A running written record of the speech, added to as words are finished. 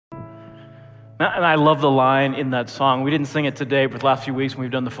And I love the line in that song. We didn't sing it today, but the last few weeks when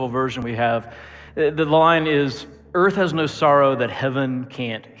we've done the full version, we have. The line is, "Earth has no sorrow that heaven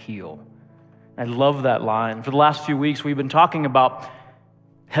can't heal." I love that line. For the last few weeks, we've been talking about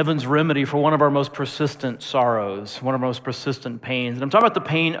heaven's remedy for one of our most persistent sorrows, one of our most persistent pains. And I'm talking about the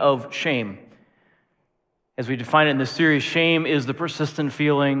pain of shame. As we define it in this series, shame is the persistent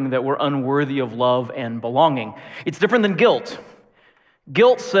feeling that we're unworthy of love and belonging. It's different than guilt.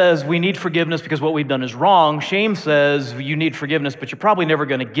 Guilt says we need forgiveness because what we've done is wrong. Shame says you need forgiveness, but you're probably never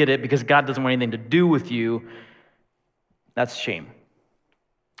going to get it because God doesn't want anything to do with you. That's shame.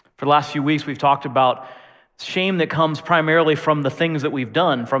 For the last few weeks, we've talked about shame that comes primarily from the things that we've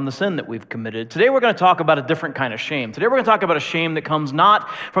done, from the sin that we've committed. Today, we're going to talk about a different kind of shame. Today, we're going to talk about a shame that comes not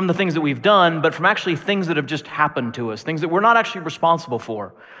from the things that we've done, but from actually things that have just happened to us, things that we're not actually responsible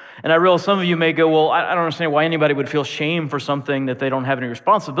for. And I realize some of you may go, well, I don't understand why anybody would feel shame for something that they don't have any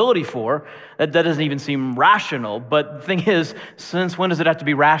responsibility for. That doesn't even seem rational. But the thing is, since when does it have to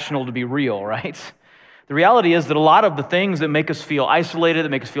be rational to be real, right? The reality is that a lot of the things that make us feel isolated, that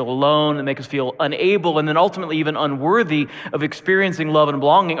make us feel alone, that make us feel unable, and then ultimately even unworthy of experiencing love and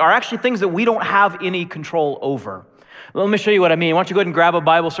belonging are actually things that we don't have any control over. Well, let me show you what I mean. Why don't you go ahead and grab a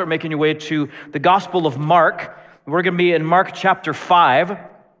Bible, start making your way to the Gospel of Mark. We're going to be in Mark chapter 5.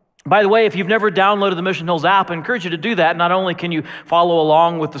 By the way, if you've never downloaded the Mission Hills app, I encourage you to do that. Not only can you follow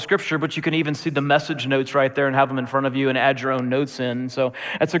along with the scripture, but you can even see the message notes right there and have them in front of you and add your own notes in. So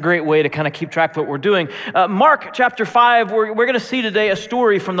that's a great way to kind of keep track of what we're doing. Mark chapter 5, we're going to see today a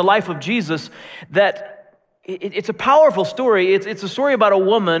story from the life of Jesus that it's a powerful story. It's a story about a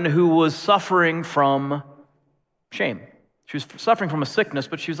woman who was suffering from shame. She was suffering from a sickness,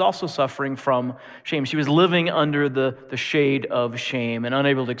 but she was also suffering from shame. She was living under the shade of shame and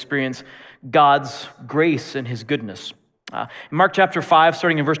unable to experience God's grace and his goodness. Mark chapter 5,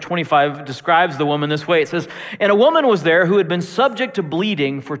 starting in verse 25, describes the woman this way. It says, "And a woman was there who had been subject to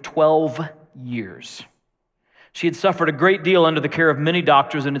bleeding for 12 years. She had suffered a great deal under the care of many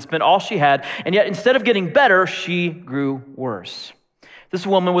doctors and had spent all she had, and yet instead of getting better, she grew worse." This is a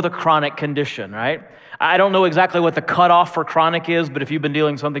woman with a chronic condition, right? I don't know exactly what the cutoff for chronic is, but if you've been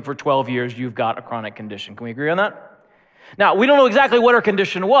dealing with something for 12 years, you've got a chronic condition. Can we agree on that? Now, we don't know exactly what her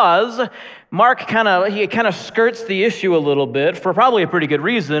condition was. Mark kind of skirts the issue a little bit for probably a pretty good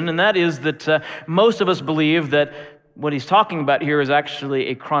reason, and that is that most of us believe that what he's talking about here is actually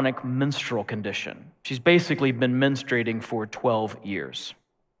a chronic menstrual condition. She's basically been menstruating for 12 years.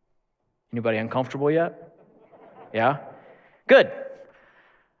 Anybody uncomfortable yet? Yeah? Good.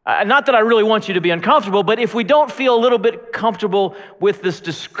 Not that I really want you to be uncomfortable, but if we don't feel a little bit comfortable with this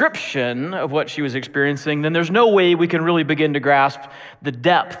description of what she was experiencing, then there's no way we can really begin to grasp the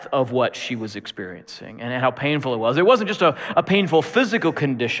depth of what she was experiencing and how painful it was. It wasn't just a painful physical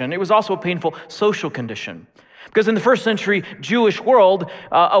condition, it was also a painful social condition. Because in the first century Jewish world,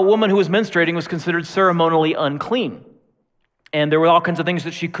 a woman who was menstruating was considered ceremonially unclean. And there were all kinds of things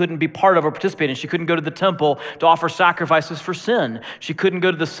that she couldn't be part of or participate in. She couldn't go to the temple to offer sacrifices for sin. She couldn't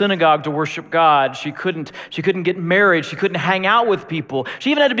go to the synagogue to worship God. She couldn't get married. She couldn't hang out with people.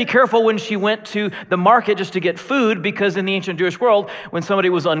 She even had to be careful when she went to the market just to get food, because in the ancient Jewish world, when somebody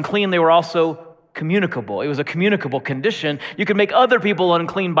was unclean, they were also communicable. It was a communicable condition. You could make other people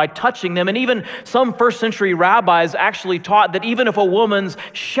unclean by touching them. And even some first century rabbis actually taught that even if a woman's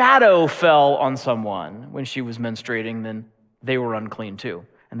shadow fell on someone when she was menstruating, then they were unclean too,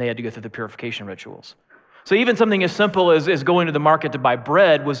 and they had to go through the purification rituals. So even something as simple as going to the market to buy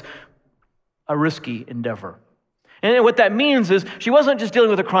bread was a risky endeavor. And what that means is she wasn't just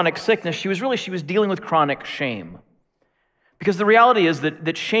dealing with a chronic sickness, she was dealing with chronic shame. Because the reality is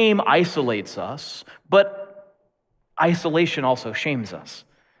that shame isolates us, but isolation also shames us.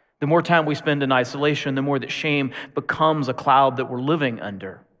 The more time we spend in isolation, the more that shame becomes a cloud that we're living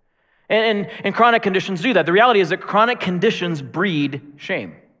under. And chronic conditions do that. The reality is that chronic conditions breed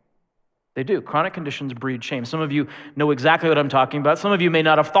shame. They do. Chronic conditions breed shame. Some of you know exactly what I'm talking about. Some of you may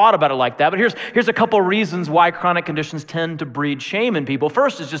not have thought about it like that, but here's a couple reasons why chronic conditions tend to breed shame in people.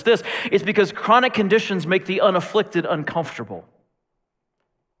 First is just this. It's because chronic conditions make the unafflicted uncomfortable,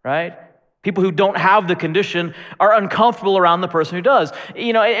 right? People who don't have the condition are uncomfortable around the person who does.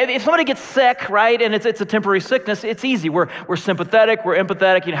 You know, if somebody gets sick, right, and it's a temporary sickness, it's easy. We're sympathetic, we're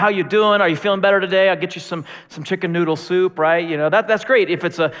empathetic. You know, how you doing? Are you feeling better today? I'll get you some chicken noodle soup, right? You know, that's great if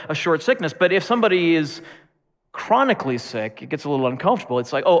it's a short sickness. But if somebody is chronically sick, it gets a little uncomfortable.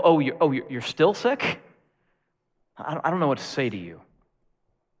 It's like, you're still sick? I don't know what to say to you.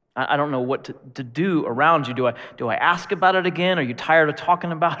 I don't know what to do around you. Do I ask about it again? Are you tired of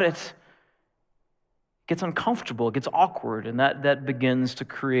talking about it? gets uncomfortable, it gets awkward, and that begins to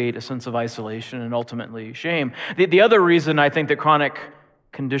create a sense of isolation and ultimately shame. The other reason I think that chronic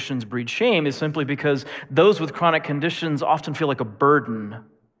conditions breed shame is simply because those with chronic conditions often feel like a burden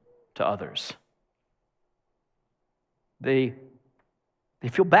to others. They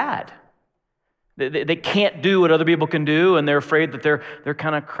feel bad. They can't do what other people can do, and they're afraid that they're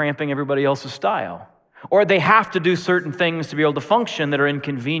kind of cramping everybody else's style. Or they have to do certain things to be able to function that are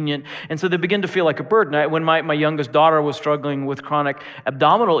inconvenient, and so they begin to feel like a burden. When my youngest daughter was struggling with chronic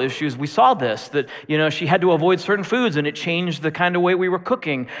abdominal issues, we saw this, that she had to avoid certain foods, and it changed the kind of way we were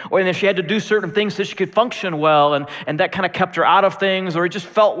cooking. Or then she had to do certain things so she could function well, and that kind of kept her out of things, or it just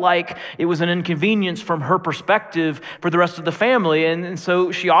felt like it was an inconvenience from her perspective for the rest of the family, and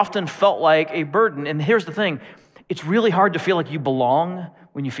so she often felt like a burden. And here's the thing, it's really hard to feel like you belong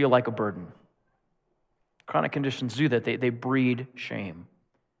when you feel like a burden. Chronic conditions do that. They breed shame.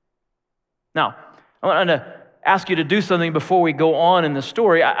 Now, I want to ask you to do something before we go on in the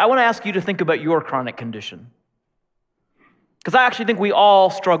story. I want to ask you to think about your chronic condition. Because I actually think we all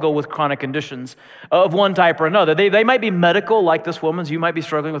struggle with chronic conditions of one type or another. They might be medical, like this woman's. You might be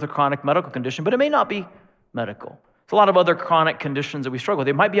struggling with a chronic medical condition, but it may not be medical. There's a lot of other chronic conditions that we struggle with.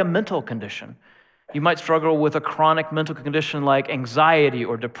 It might be a mental condition. You might struggle with a chronic mental condition like anxiety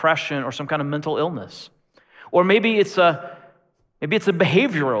or depression or some kind of mental illness. Or maybe it's a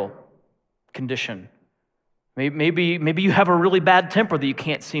behavioral condition. Maybe you have a really bad temper that you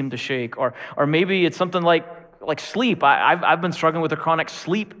can't seem to shake. Or maybe it's something like sleep. I've been struggling with a chronic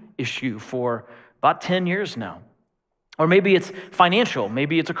sleep issue for about 10 years now. Or maybe it's financial.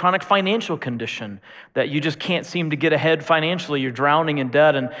 Maybe it's a chronic financial condition that you just can't seem to get ahead financially. You're drowning in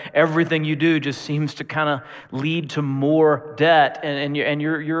debt, and everything you do just seems to kind of lead to more debt, and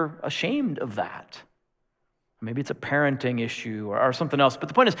you're ashamed of that. Maybe it's a parenting issue or something else. But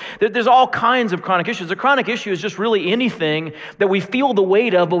the point is, there's all kinds of chronic issues. A chronic issue is just really anything that we feel the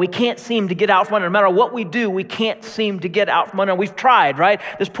weight of, but we can't seem to get out from under. No matter what we do, we can't seem to get out from under. We've tried, right?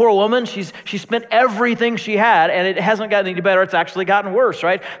 This poor woman, she spent everything she had, and it hasn't gotten any better. It's actually gotten worse,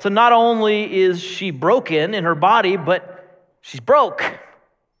 right? So not only is she broken in her body, but she's broke.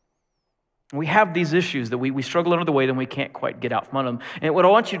 We have these issues that we struggle under the weight, and we can't quite get out from under them. And what I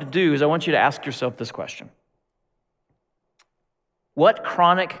want you to do is I want you to ask yourself this question. What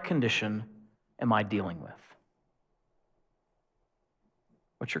chronic condition am I dealing with?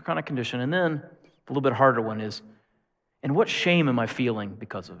 What's your chronic condition? And then the little bit harder one is, and what shame am I feeling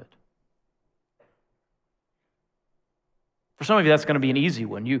because of it? For some of you, that's going to be an easy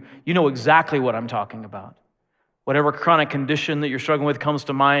one. You know exactly what I'm talking about. Whatever chronic condition that you're struggling with comes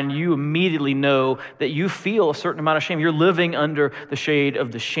to mind, you immediately know that you feel a certain amount of shame. You're living under the shade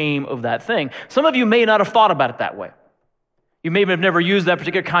of the shame of that thing. Some of you may not have thought about it that way. You may have never used that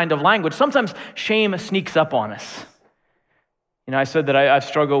particular kind of language. Sometimes shame sneaks up on us. I said that I've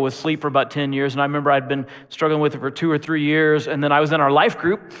struggled with sleep for about 10 years, and I remember I'd been struggling with it for 2 or 3 years, and then I was in our life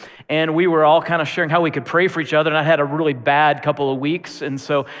group, and we were all kind of sharing how we could pray for each other, and I had a really bad couple of weeks, and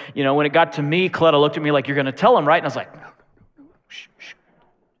so, when it got to me, Coletta looked at me like, "You're going to tell him, right?" And I was like, "No, shh."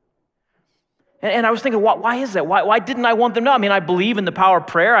 And I was thinking, why is that? Why didn't I want them to know? I believe in the power of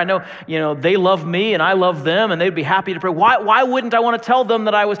prayer. I know, they love me and I love them and they'd be happy to pray. Why wouldn't I want to tell them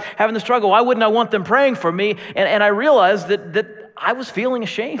that I was having the struggle? Why wouldn't I want them praying for me? And I realized that I was feeling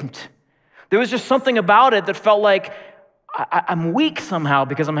ashamed. There was just something about it that felt like I'm weak somehow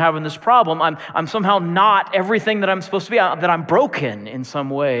because I'm having this problem. I'm somehow not everything that I'm supposed to be, that I'm broken in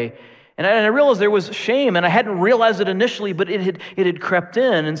some way. And I realized there was shame, and I hadn't realized it initially, but it had crept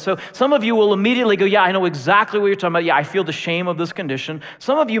in. And so some of you will immediately go, "Yeah, I know exactly what you're talking about. Yeah, I feel the shame of this condition."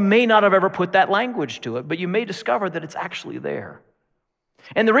 Some of you may not have ever put that language to it, but you may discover that it's actually there.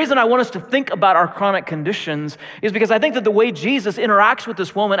 And the reason I want us to think about our chronic conditions is because I think that the way Jesus interacts with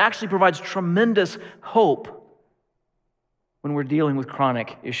this woman actually provides tremendous hope when we're dealing with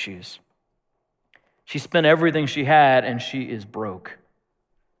chronic issues. She spent everything she had, and she is broke.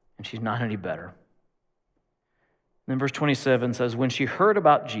 And she's not any better. And then verse 27 says, when she heard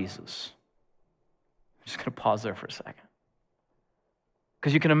about Jesus, I'm just going to pause there for a second.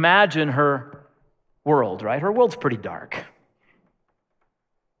 Because you can imagine her world, right? Her world's pretty dark.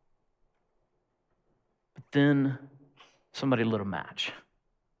 But then somebody lit a match.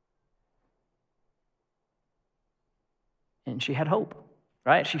 And she had hope,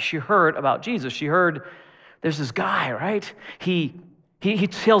 right? She heard about Jesus. She heard there's this guy, right? He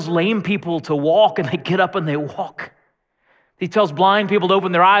tells lame people to walk, and they get up and they walk. He tells blind people to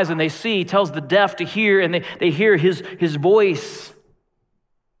open their eyes and they see. He tells the deaf to hear and they hear his voice.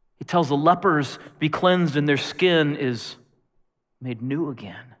 He tells the lepers be cleansed and their skin is made new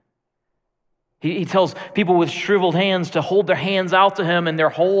again. He tells people with shriveled hands to hold their hands out to him, and they're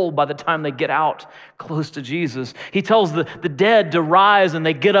whole by the time they get out close to Jesus. He tells the dead to rise, and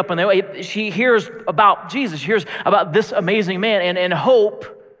they get up, and she hears about Jesus. She hears about this amazing man, and hope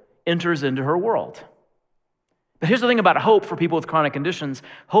enters into her world. But here's the thing about hope for people with chronic conditions.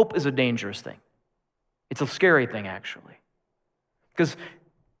 Hope is a dangerous thing. It's a scary thing, actually. Because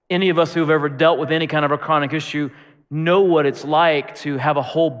any of us who have ever dealt with any kind of a chronic issue know what it's like to have a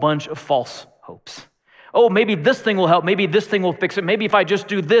whole bunch of false hopes. Oh, maybe this thing will help. Maybe this thing will fix it. Maybe if I just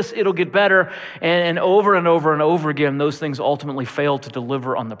do this, it'll get better. And over and over and over again, those things ultimately fail to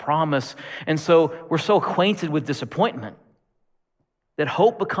deliver on the promise. And so we're so acquainted with disappointment that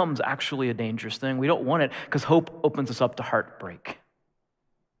hope becomes actually a dangerous thing. We don't want it because hope opens us up to heartbreak.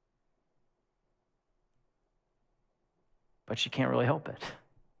 But she can't really help it.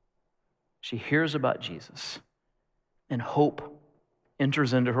 She hears about Jesus, and hope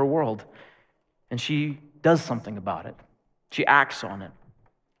enters into her world. And she does something about it. She acts on it.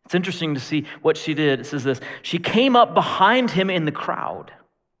 It's interesting to see what she did. It says this: she came up behind him in the crowd,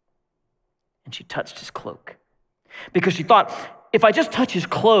 and she touched his cloak. Because she thought, if I just touch his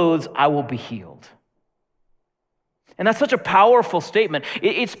clothes, I will be healed. And that's such a powerful statement.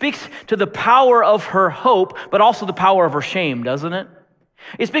 It speaks to the power of her hope, but also the power of her shame, doesn't it?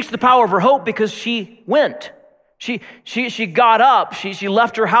 It speaks to the power of her hope because she went. She got up. She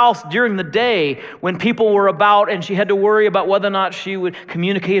left her house during the day when people were about, and she had to worry about whether or not she would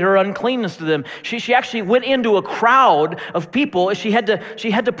communicate her uncleanness to them. She actually went into a crowd of people. She had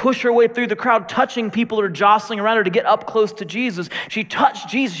to push her way through the crowd, touching people that are jostling around her to get up close to Jesus. She touched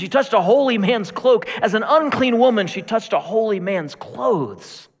Jesus. She touched a holy man's cloak. As an unclean woman, she touched a holy man's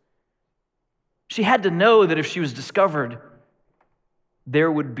clothes. She had to know that if she was discovered,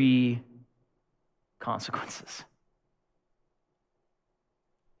 there would be consequences.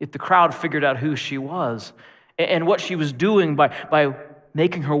 If the crowd figured out who she was and what she was doing by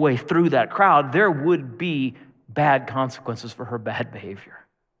making her way through that crowd, there would be bad consequences for her bad behavior.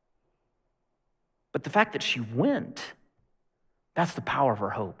 But the fact that she went, that's the power of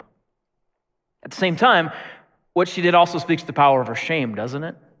her hope. At the same time, what she did also speaks to the power of her shame, doesn't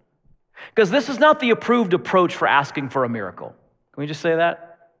it? Because this is not the approved approach for asking for a miracle. Can we just say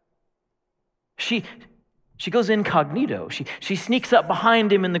that? She goes incognito. She sneaks up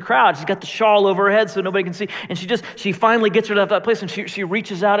behind him in the crowd. She's got the shawl over her head so nobody can see. And she finally gets her to that place, and she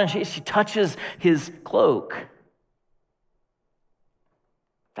reaches out and she touches his cloak.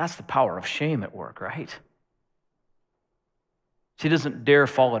 That's the power of shame at work, right? She doesn't dare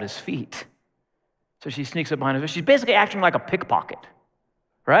fall at his feet. So she sneaks up behind him. She's basically acting like a pickpocket,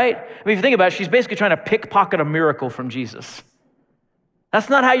 right? I mean, if you think about it, she's basically trying to pickpocket a miracle from Jesus. That's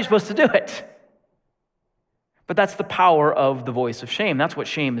not how you're supposed to do it. But that's the power of the voice of shame. That's what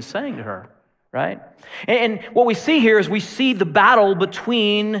shame is saying to her, right? And what we see here is we see the battle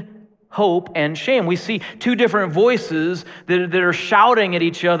between hope and shame. We see two different voices that are shouting at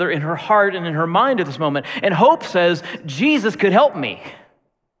each other in her heart and in her mind at this moment. And hope says, Jesus could help me.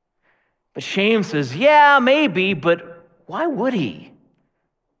 But shame says, yeah, maybe, but why would he?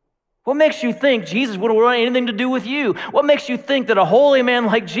 What makes you think Jesus would want anything to do with you? What makes you think that a holy man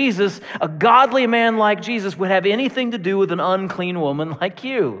like Jesus, a godly man like Jesus, would have anything to do with an unclean woman like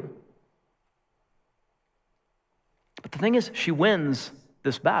you? But the thing is, she wins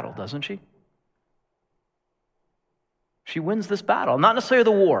this battle, doesn't she? She wins this battle, not necessarily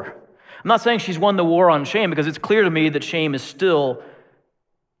the war. I'm not saying she's won the war on shame, because it's clear to me that shame is still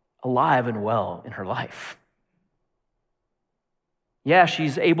alive and well in her life. Yeah,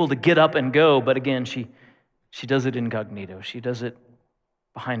 she's able to get up and go, but again, she does it incognito. She does it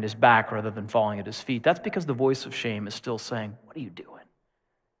behind his back rather than falling at his feet. That's because the voice of shame is still saying, what are you doing?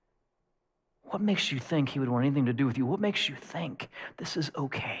 What makes you think he would want anything to do with you? What makes you think this is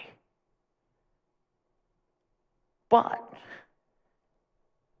okay? But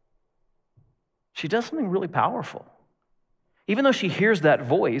she does something really powerful. Even though she hears that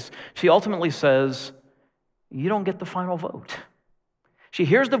voice, she ultimately says, you don't get the final vote. She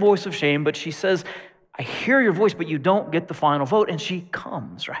hears the voice of shame, but she says, I hear your voice, but you don't get the final vote. And she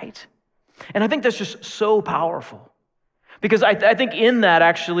comes, right? And I think that's just so powerful. Because I think in that,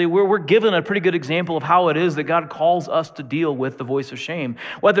 actually, we're given a pretty good example of how it is that God calls us to deal with the voice of shame.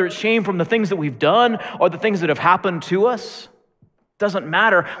 Whether it's shame from the things that we've done or the things that have happened to us, doesn't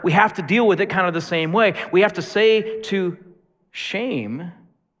matter. We have to deal with it kind of the same way. We have to say to shame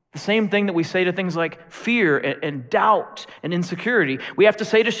the same thing that we say to things like fear and doubt and insecurity. We have to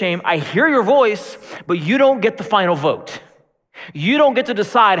say to shame, I hear your voice, but you don't get the final vote. You don't get to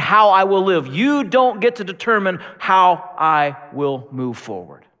decide how I will live. You don't get to determine how I will move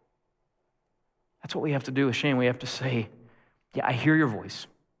forward. That's what we have to do with shame. We have to say, yeah, I hear your voice,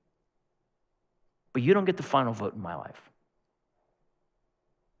 but you don't get the final vote in my life.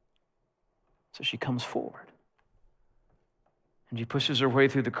 So she comes forward, and she pushes her way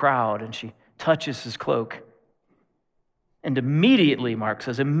through the crowd, and she touches his cloak. And immediately, Mark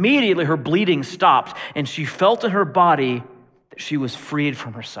says, immediately her bleeding stopped, and she felt in her body that she was freed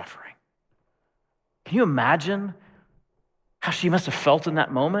from her suffering. Can you imagine how she must have felt in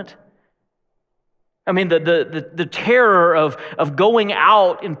that moment? I mean, the terror of going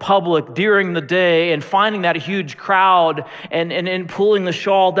out in public during the day and finding that huge crowd and pulling the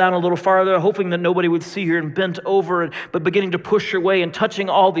shawl down a little farther, hoping that nobody would see her, and bent over, but beginning to push her way and touching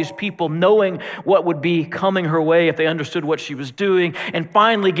all these people, knowing what would be coming her way if they understood what she was doing, and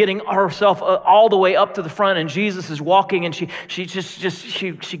finally getting herself all the way up to the front, and Jesus is walking, and she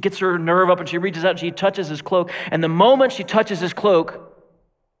gets her nerve up, and she reaches out and she touches his cloak, and the moment she touches his cloak,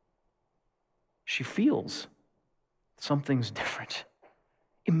 she feels something's different.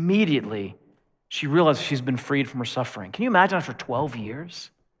 Immediately, she realizes she's been freed from her suffering. Can you imagine after 12 years?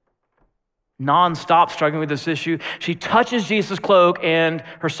 Non-stop struggling with this issue. She touches Jesus' cloak and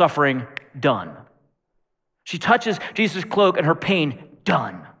her suffering, done. She touches Jesus' cloak and her pain,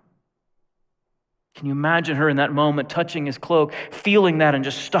 done. Can you imagine her in that moment touching his cloak, feeling that and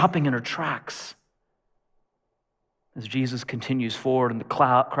just stopping in her tracks? As Jesus continues forward and the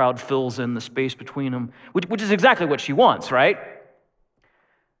crowd fills in the space between them, which is exactly what she wants, right?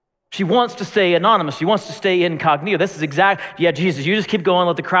 She wants to stay anonymous. She wants to stay incognito. This is yeah, Jesus, you just keep going,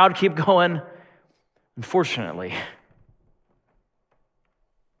 let the crowd keep going. Unfortunately,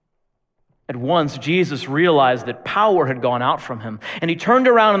 at once, Jesus realized that power had gone out from him, and he turned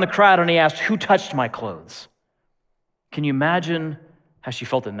around in the crowd and he asked, "Who touched my clothes?" Can you imagine how she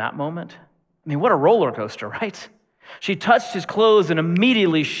felt in that moment? I mean, what a roller coaster, right? She touched his clothes and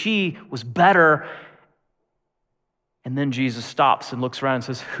immediately she was better. And then Jesus stops and looks around and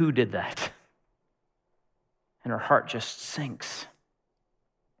says, "Who did that?" And her heart just sinks.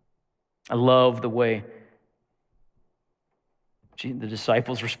 I love the way the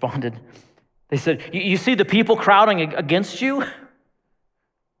disciples responded. They said, you see the people crowding against you?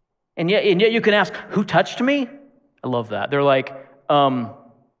 And yet you can ask, "Who touched me?" I love that. They're like,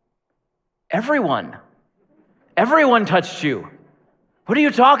 everyone. Everyone touched you. What are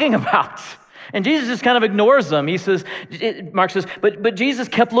you talking about? And Jesus just kind of ignores them. He says, Mark says, but Jesus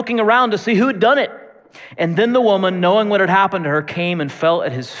kept looking around to see who had done it. And then the woman, knowing what had happened to her, came and fell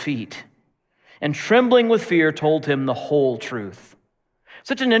at his feet, and trembling with fear told him the whole truth.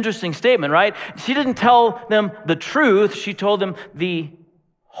 Such an interesting statement, right? She didn't tell them the truth. She told them the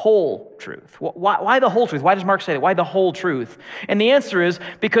whole truth. Why the whole truth? Why does Mark say that? Why the whole truth? And the answer is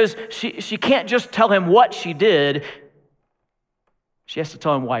because she can't just tell him what she did. She has to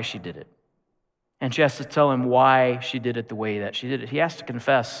tell him why she did it. And she has to tell him why she did it the way that she did it. He has to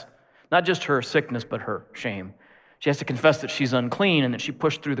confess not just her sickness, but her shame. She has to confess that she's unclean and that she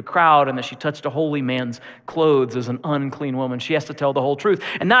pushed through the crowd and that she touched a holy man's clothes as an unclean woman. She has to tell the whole truth.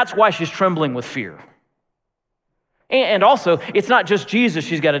 And that's why she's trembling with fear. And also, it's not just Jesus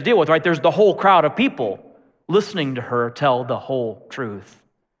she's got to deal with, right? There's the whole crowd of people listening to her tell the whole truth.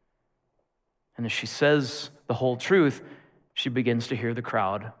 And as she says the whole truth, she begins to hear the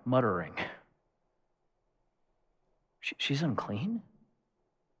crowd muttering. She's unclean?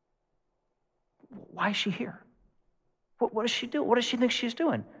 Why is she here? What does she do? What does she think she's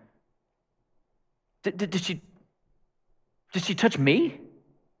doing? Did she touch me?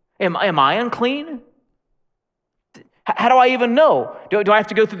 Am I unclean? How do I even know? Do I have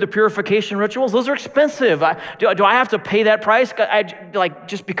to go through the purification rituals? Those are expensive. Do I have to pay that price?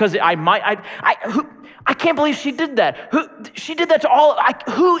 Just because I might? I can't believe she did that. She did that to all.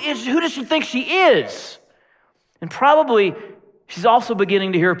 Who does she think she is? And probably she's also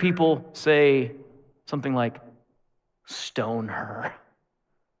beginning to hear people say something like, "Stone her.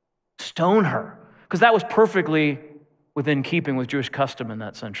 Stone her." Because that was perfectly within keeping with Jewish custom in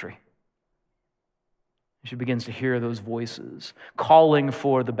that century. She begins to hear those voices calling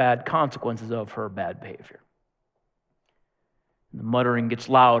for the bad consequences of her bad behavior. And the muttering gets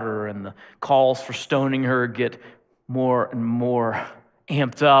louder, and the calls for stoning her get more and more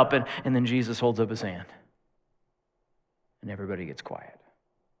amped up, and then Jesus holds up his hand, and everybody gets quiet.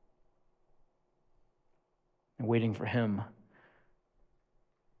 And waiting for him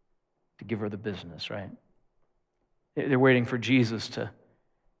to give her the business, right? They're waiting for Jesus to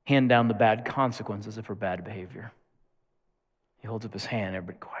hand down the bad consequences of her bad behavior. He holds up his hand,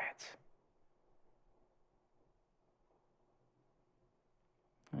 everybody quiets.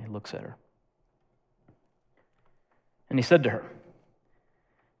 And he looks at her. And he said to her,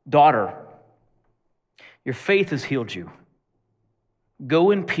 "Daughter, Your faith has healed you.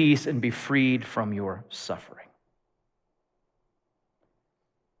 Go in peace and be freed from your suffering.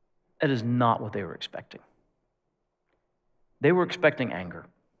 That is not what they were expecting. They were expecting anger.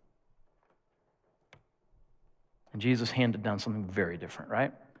 And Jesus handed down something very different,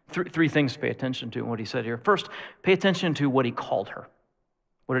 right? Three things to pay attention to in what he said here. First, pay attention to what he called her.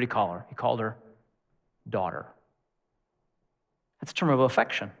 What did he call her? He called her daughter. That's a term of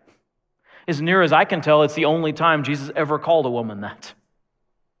affection. As near as I can tell, it's the only time Jesus ever called a woman that.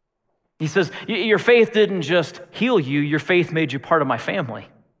 He says, your faith didn't just heal you, your faith made you part of my family.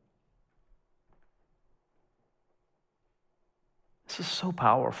 This is so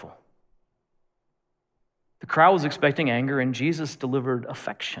powerful. The crowd was expecting anger, and Jesus delivered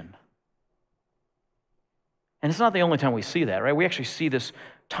affection. And it's not the only time we see that, right? We actually see this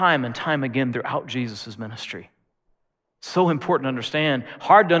time and time again throughout Jesus' ministry. So important to understand,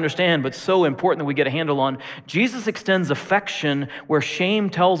 hard to understand, but so important that we get a handle on. Jesus extends affection where shame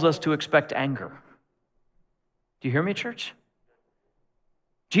tells us to expect anger. Do you hear me, church?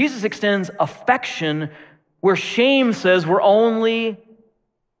 Jesus extends affection where shame says we're only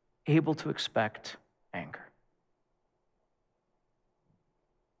able to expect anger.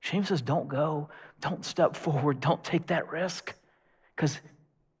 Shame says, don't go, don't step forward, don't take that risk, because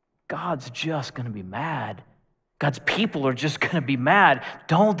God's just going to be mad. God's people are just going to be mad.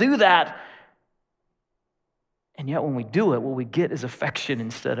 Don't do that. And yet when we do it, what we get is affection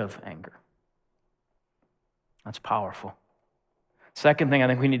instead of anger. That's powerful. Second thing I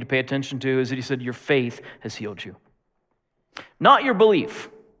think we need to pay attention to is that he said, your faith has healed you. Not your belief.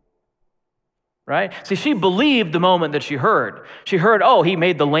 Right? See, she believed the moment that she heard. She heard, oh, he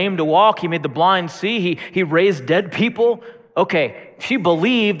made the lame to walk, he made the blind see, he raised dead people. Okay, she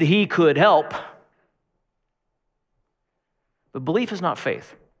believed he could help. But belief is not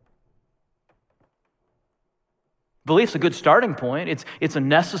faith. Belief's a good starting point. It's a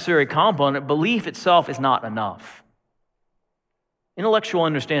necessary component. Belief itself is not enough. Intellectual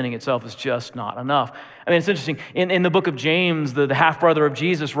understanding itself is just not enough. I mean, it's interesting. In the book of James, the half-brother of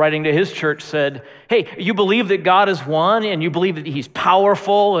Jesus writing to his church said, hey, you believe that God is one, and you believe that he's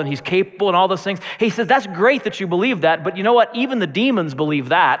powerful, and he's capable, and all those things. He says, that's great that you believe that, but you know what? Even the demons believe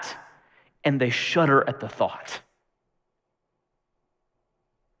that, and they shudder at the thought.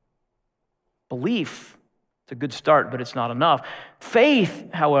 Belief, it's a good start, but it's not enough.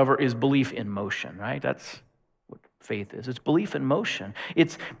 Faith, however, is belief in motion, right? That's what faith is. It's belief in motion.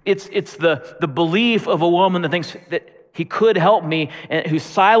 It's the belief of a woman that thinks that he could help me, and who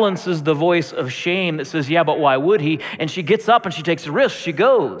silences the voice of shame that says, yeah, but why would he? And she gets up and she takes a risk. She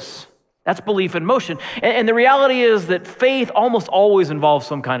goes. That's belief in motion. And the reality is that faith almost always involves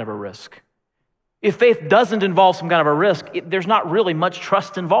some kind of a risk. If faith doesn't involve some kind of a risk, there's not really much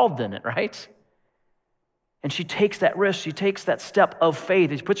trust involved in it, right? And she takes that risk. She takes that step of faith.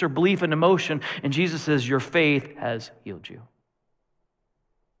 She puts her belief into motion, and Jesus says, your faith has healed you.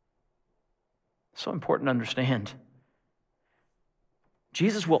 So important to understand.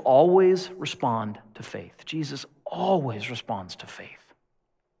 Jesus will always respond to faith. Jesus always responds to faith.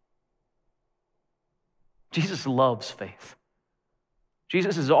 Jesus loves faith.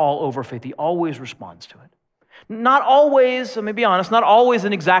 Jesus is all over faith. He always responds to it. Not always, let me be honest, not always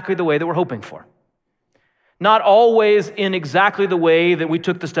in exactly the way that we're hoping for. Not always in exactly the way that we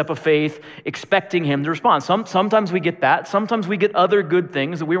took the step of faith, expecting him to respond. Sometimes we get that. Sometimes we get other good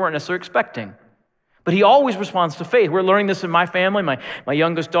things that we weren't necessarily expecting. But he always responds to faith. We're learning this in my family. My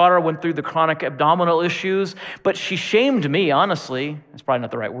youngest daughter went through the chronic abdominal issues, but she shamed me, honestly. That's probably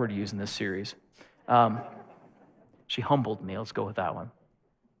not the right word to use in this series. She humbled me. Let's go with that one.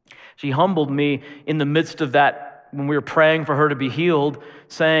 She humbled me in the midst of that when we were praying for her to be healed,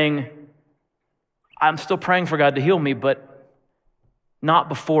 saying, I'm still praying for God to heal me, but not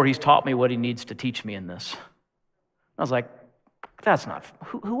before he's taught me what he needs to teach me in this. I was like, that's not,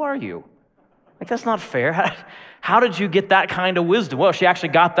 who are you? Like, that's not fair. How did you get that kind of wisdom? Well, she actually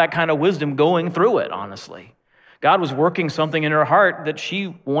got that kind of wisdom going through it, honestly. God was working something in her heart that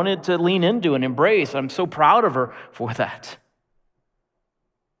she wanted to lean into and embrace. I'm so proud of her for that.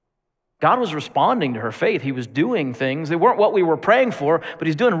 God was responding to her faith. He was doing things. They weren't what we were praying for, but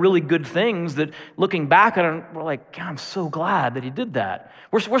he's doing really good things that looking back at it, we're like, God, I'm so glad that he did that.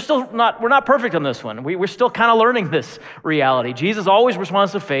 We're not perfect on this one. We're still kind of learning this reality. Jesus always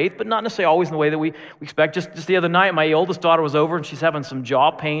responds to faith, but not necessarily always in the way that we expect. Just the other night, my oldest daughter was over and she's having some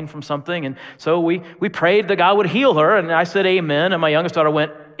jaw pain from something. And so we prayed that God would heal her. And I said, amen. And my youngest daughter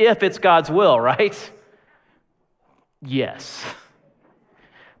went, if it's God's will, right? Yes.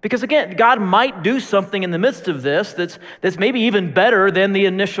 Because again, God might do something in the midst of this that's maybe even better than the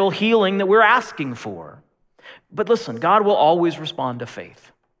initial healing that we're asking for. But listen, God will always respond to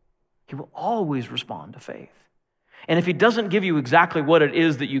faith. He will always respond to faith. And if he doesn't give you exactly what it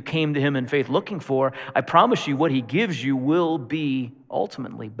is that you came to him in faith looking for, I promise you what he gives you will be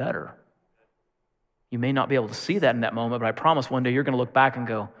ultimately better. You may not be able to see that in that moment, but I promise one day you're going to look back and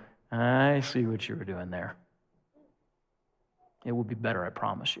go, I see what you were doing there. It will be better, I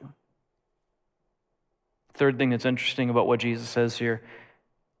promise you. Third thing that's interesting about what Jesus says here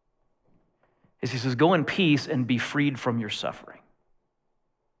is he says, go in peace and be freed from your suffering.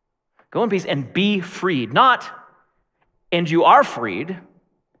 Go in peace and be freed. Not, and you are freed.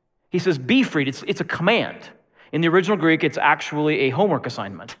 He says, be freed. It's a command. In the original Greek, it's actually a homework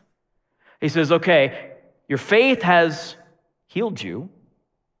assignment. He says, okay, your faith has healed you.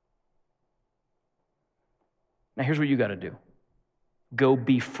 Now here's what you got to do. Go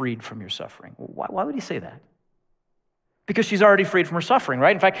be freed from your suffering. Why would he say that? Because she's already freed from her suffering,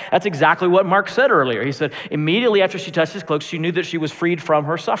 right? In fact, that's exactly what Mark said earlier. He said, immediately after she touched his cloak, she knew that she was freed from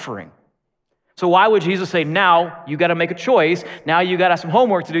her suffering. So why would Jesus say, now you got to make a choice, now you got to have some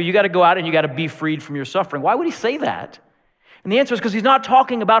homework to do, you got to go out and you got to be freed from your suffering? Why would he say that? And the answer is because he's not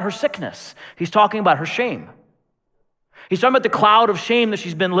talking about her sickness. He's talking about her shame. He's talking about the cloud of shame that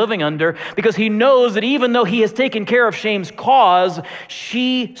she's been living under, because he knows that even though he has taken care of shame's cause,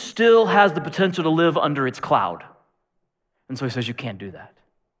 she still has the potential to live under its cloud. And so he says, you can't do that.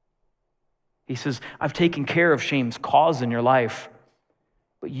 He says, I've taken care of shame's cause in your life,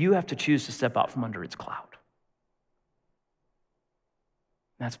 but you have to choose to step out from under its cloud.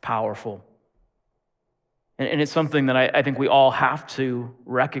 That's powerful. And it's something that I think we all have to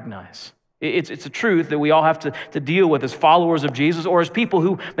recognize. It's a truth that we all have to deal with as followers of Jesus, or as people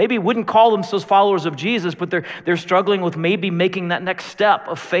who maybe wouldn't call themselves followers of Jesus, but they're struggling with maybe making that next step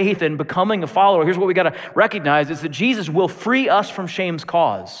of faith and becoming a follower. Here's what we got to recognize is that Jesus will free us from shame's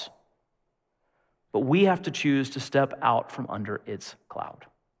cause, but we have to choose to step out from under its cloud.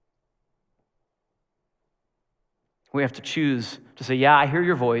 We have to choose to say, yeah, I hear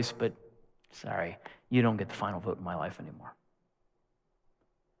your voice, but sorry, you don't get the final vote in my life anymore.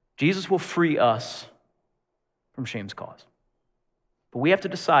 Jesus will free us from shame's cause. But we have to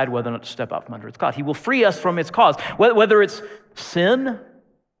decide whether or not to step out from under its cause. He will free us from its cause, whether it's sin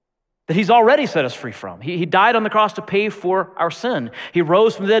that he's already set us free from. He died on the cross to pay for our sin. He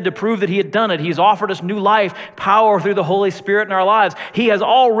rose from the dead to prove that he had done it. He's offered us new life, power through the Holy Spirit in our lives. He has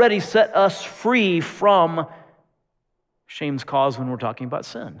already set us free from shame's cause when we're talking about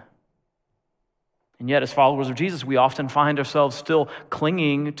sin. And yet, as followers of Jesus, we often find ourselves still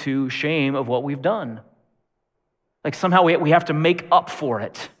clinging to shame of what we've done. Like somehow we have to make up for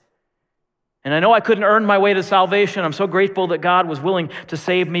it. And I know I couldn't earn my way to salvation. I'm so grateful that God was willing to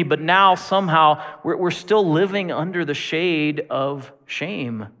save me, but now somehow we're still living under the shade of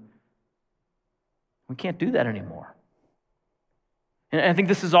shame. We can't do that anymore. And I think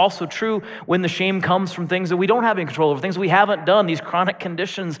this is also true when the shame comes from things that we don't have any control over, things we haven't done, these chronic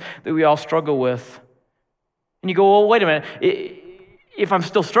conditions that we all struggle with. And you go, well, wait a minute, if I'm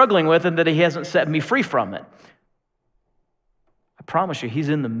still struggling with it, that he hasn't set me free from it. I promise you, he's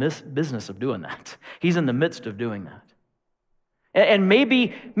in the business of doing that. He's in the midst of doing that. And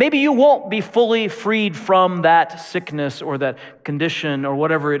maybe you won't be fully freed from that sickness or that condition or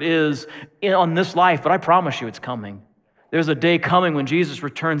whatever it is on this life, but I promise you it's coming. There's a day coming when Jesus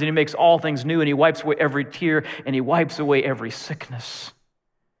returns and he makes all things new and he wipes away every tear and he wipes away every sickness.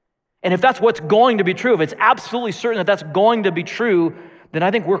 And if that's what's going to be true, if it's absolutely certain that that's going to be true, then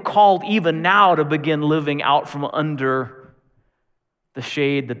I think we're called even now to begin living out from under the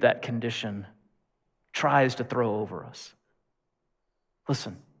shade that condition tries to throw over us.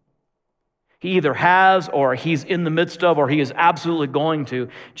 Listen, he either has or he's in the midst of or he is absolutely going to.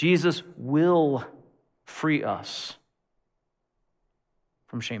 Jesus will free us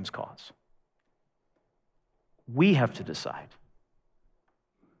from shame's cause. We have to decide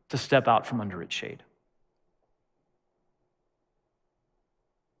to step out from under its shade.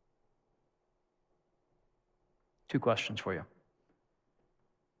 Two questions for you.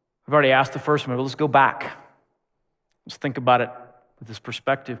 We've already asked the first one, but let's go back. Let's think about it with this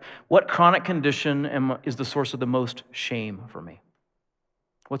perspective. What chronic condition is the source of the most shame for me?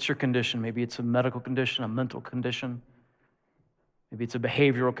 What's your condition? Maybe it's a medical condition, a mental condition. Maybe it's a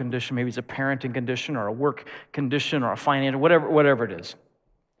behavioral condition. Maybe it's a parenting condition or a work condition or a financial, whatever it is.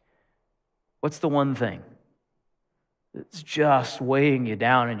 What's the one thing that's just weighing you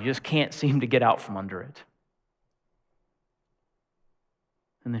down and you just can't seem to get out from under it?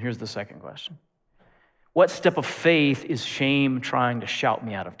 And then here's the second question. What step of faith is shame trying to shout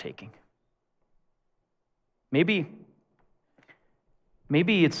me out of taking? Maybe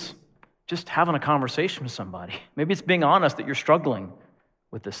it's just having a conversation with somebody. Maybe it's being honest that you're struggling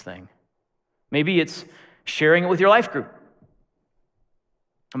with this thing. Maybe it's sharing it with your life group.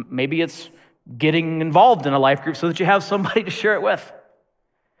 Maybe it's getting involved in a life group so that you have somebody to share it with.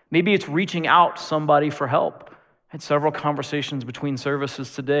 Maybe it's reaching out to somebody for help. I had several conversations between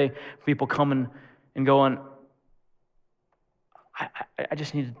services today, people coming and going, I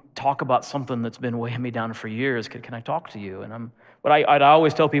just need to talk about something that's been weighing me down for years. Can I talk to you? And what I'd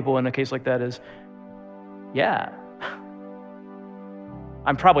always tell people in a case like that is, yeah,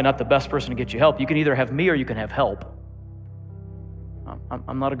 I'm probably not the best person to get you help. You can either have me or you can have help.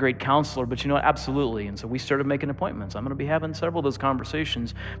 I'm not a great counselor, but you know what? Absolutely. And so we started making appointments. I'm going to be having several of those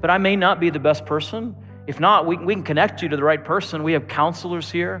conversations. But I may not be the best person. If not, we can connect you to the right person. We have counselors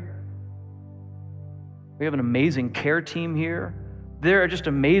here. We have an amazing care team here. There are just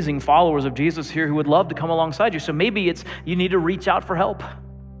amazing followers of Jesus here who would love to come alongside you. So maybe it's you need to reach out for help.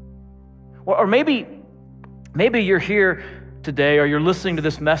 Or maybe you're here today or you're listening to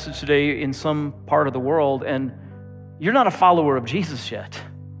this message today in some part of the world and you're not a follower of Jesus yet.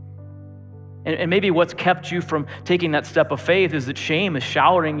 And maybe what's kept you from taking that step of faith is that shame is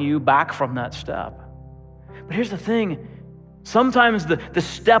shouting you back from that step. But here's the thing. Sometimes the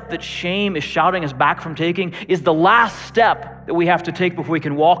step that shame is shouting us back from taking is the last step that we have to take before we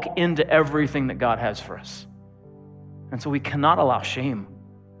can walk into everything that God has for us. And so we cannot allow shame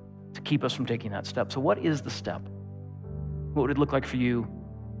to keep us from taking that step. So what is the step? What would it look like for you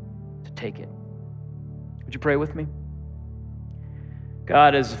to take it? Would you pray with me?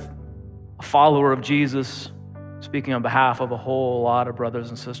 God, as a follower of Jesus, speaking on behalf of a whole lot of brothers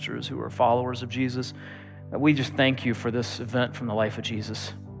and sisters who are followers of Jesus, we just thank you for this event from the life of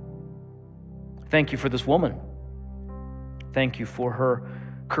Jesus. Thank you for this woman. Thank you for her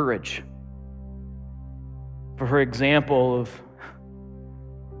courage, for her example of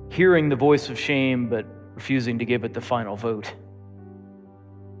hearing the voice of shame but refusing to give it the final vote.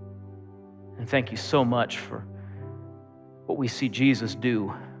 And thank you so much for what we see Jesus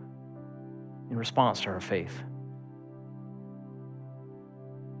do in response to our faith.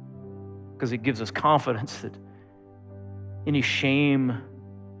 Because it gives us confidence that any shame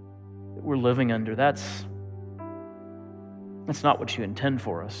that we're living under, that's not what you intend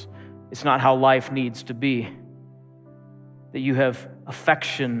for us. It's not how life needs to be. That you have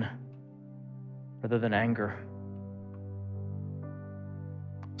affection rather than anger.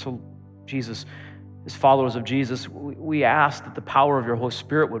 So, Jesus, as followers of Jesus, we ask that the power of your Holy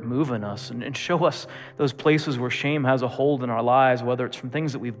Spirit would move in us and show us those places where shame has a hold in our lives, whether it's from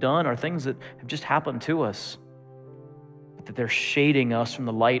things that we've done or things that have just happened to us, but that they're shading us from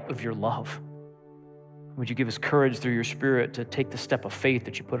the light of your love. Would you give us courage through your Spirit to take the step of faith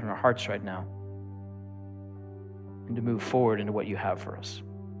that you put in our hearts right now and to move forward into what you have for us?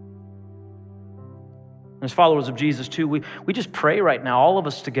 As followers of Jesus, too, we just pray right now, all of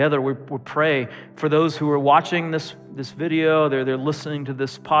us together, we pray for those who are watching this video, they're listening to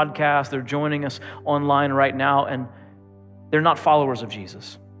this podcast, they're joining us online right now, and they're not followers of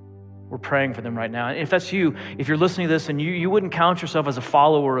Jesus. We're praying for them right now. And if that's you, if you're listening to this and you wouldn't count yourself as a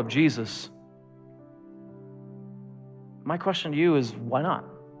follower of Jesus, my question to you is, why not?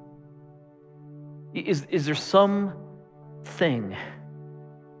 Is there something,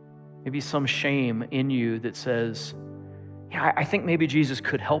 maybe some shame in you that says, yeah, I think maybe Jesus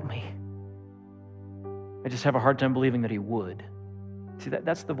could help me. I just have a hard time believing that he would. See,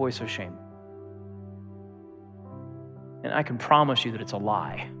 that's the voice of shame. And I can promise you that it's a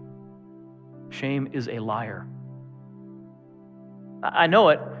lie. Shame is a liar. I know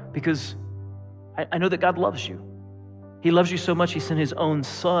it because I know that God loves you. He loves you so much, he sent his own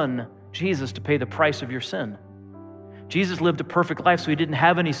son, Jesus, to pay the price of your sin. Jesus lived a perfect life, so he didn't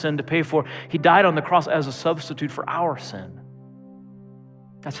have any sin to pay for. He died on the cross as a substitute for our sin.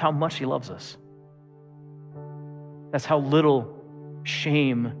 That's how much he loves us. That's how little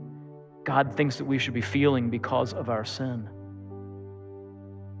shame God thinks that we should be feeling because of our sin.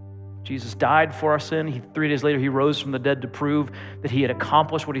 Jesus died for our sin. 3 days later, he rose from the dead to prove that he had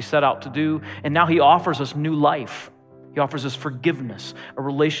accomplished what he set out to do. And now he offers us new life. He offers us forgiveness, a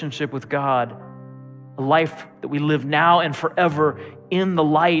relationship with God, a life that we live now and forever in the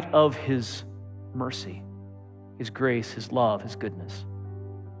light of his mercy, his grace, his love, his goodness.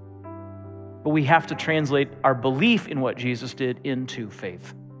 But we have to translate our belief in what Jesus did into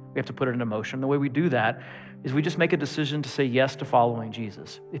faith. We have to put it into motion. The way we do that is we just make a decision to say yes to following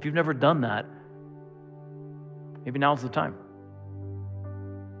Jesus. If you've never done that, maybe now's the time.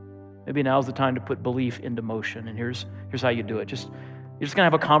 Maybe now's the time to put belief into motion. And here's how you do it. You're just going to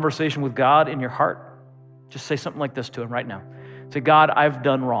have a conversation with God in your heart. Just say something like this to him right now. Say, God, I've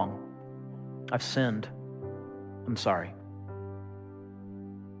done wrong. I've sinned. I'm sorry.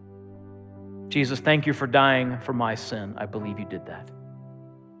 Jesus, thank you for dying for my sin. I believe you did that.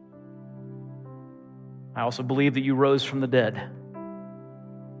 I also believe that you rose from the dead.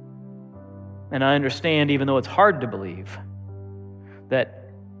 And I understand, even though it's hard to believe,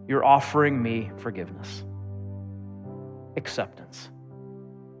 that you're offering me forgiveness, acceptance,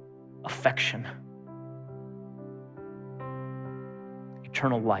 affection,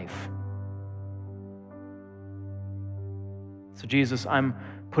 eternal life. So Jesus, I'm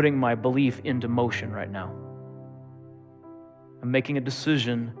putting my belief into motion right now. I'm making a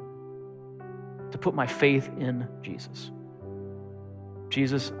decision to put my faith in Jesus.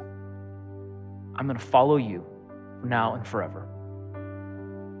 Jesus, I'm going to follow you now and forever.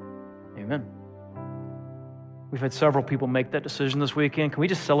 Amen. We've had several people make that decision this weekend. Can we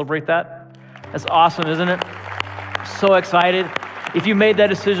just celebrate that? That's awesome, isn't it? So excited. If you made that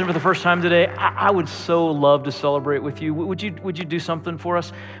decision for the first time today, I would so love to celebrate with you. Would you do something for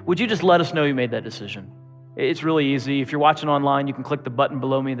us? Would you just let us know you made that decision? It's really easy. If you're watching online, you can click the button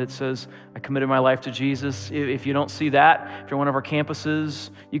below me that says, I committed my life to Jesus. If you don't see that, if you're one of our campuses,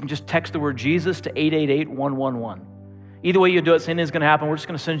 you can just text the word Jesus to 888-111. Either way you do it, same thing's going to happen. We're just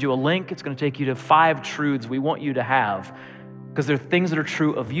going to send you a link. It's going to take you to 5 truths we want you to have, because they're things that are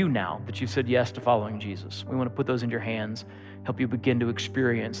true of you now that you said yes to following Jesus. We want to put those in your hands, help you begin to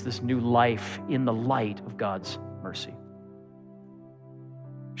experience this new life in the light of God's mercy.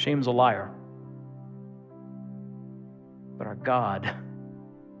 Shame's a liar. But our God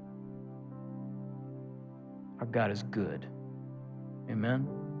is good. Amen?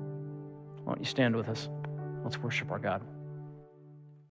 Why don't you stand with us? Let's worship our God.